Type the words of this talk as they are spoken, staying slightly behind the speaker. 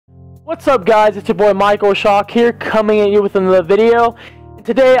What's up, guys? It's your boy Michael Shock here, coming at you with another video. And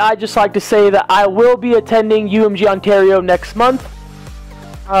today I'd just like to say that I will be attending UMG Ontario next month.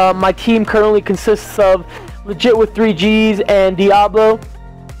 My team currently consists of Legit with 3Gs and Diablo.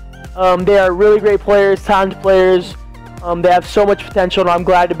 They are really great players, talented players. They have so much potential, and I'm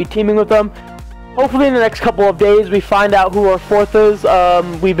glad to be teaming with them. Hopefully in the next couple of days we find out who our fourth is.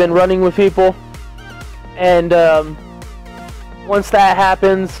 We've been running with people, and once that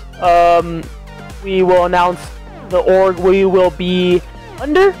happens, we will announce the org we will be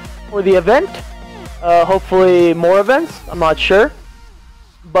under for the event. Hopefully more events, I'm not sure.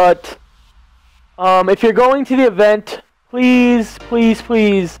 But if you're going to the event, please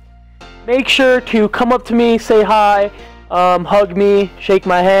make sure to come up to me, say hi, hug me, shake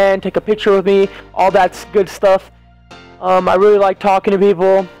my hand, take a picture with me, all that good stuff. I really like talking to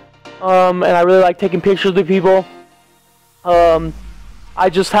people, and I really like taking pictures with people. I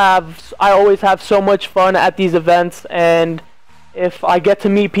always have so much fun at these events, and if I get to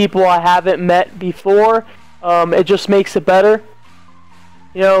meet people I haven't met before, it just makes it better,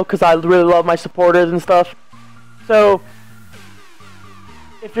 you know, because I really love my supporters and stuff. So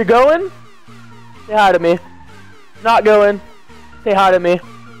if you're going, say hi to me. Not going, say hi to me.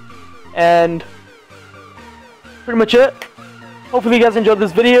 And pretty much it. Hopefully you guys enjoyed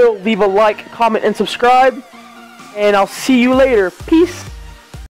this video. Leave a like, comment, and subscribe. And I'll see you later. Peace.